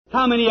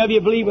How many of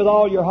you believe with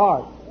all your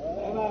heart?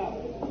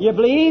 You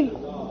believe?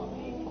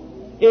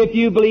 If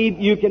you believe,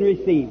 you can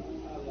receive.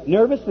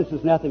 Nervousness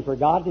is nothing for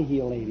God to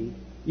heal, ladies.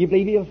 You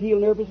believe He'll heal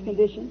nervous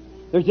condition?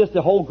 There's just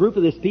a whole group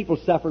of this people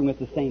suffering with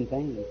the same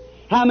thing.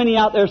 How many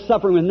out there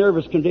suffering with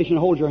nervous condition?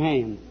 Hold your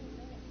hand.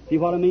 See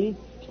what I mean?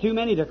 It's too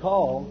many to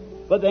call.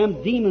 But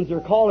them demons are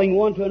calling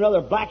one to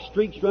another. Black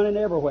streaks running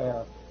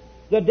everywhere.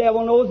 The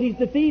devil knows he's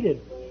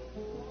defeated.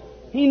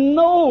 He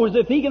knows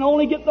if he can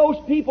only get those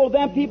people,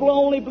 them people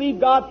who only believe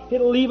God,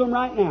 He'll leave them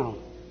right now.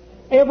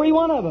 Every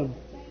one of them.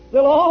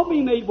 They'll all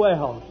be made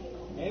well.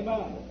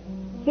 Amen.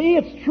 See,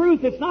 it's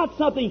truth. It's not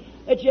something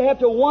that you have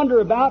to wonder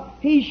about.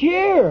 He's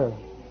here.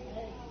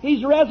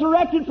 He's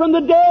resurrected from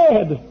the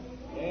dead.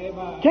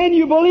 Amen. Can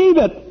you believe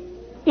it?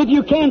 If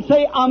you can,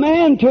 say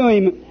amen to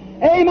Him.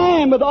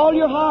 Amen with all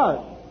your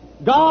heart.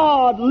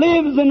 God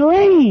lives and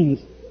reigns.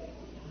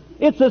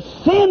 It's a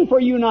sin for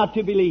you not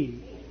to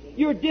believe.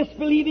 You're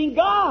disbelieving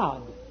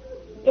God.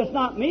 It's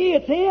not me,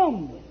 it's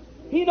Him.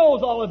 He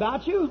knows all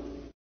about you.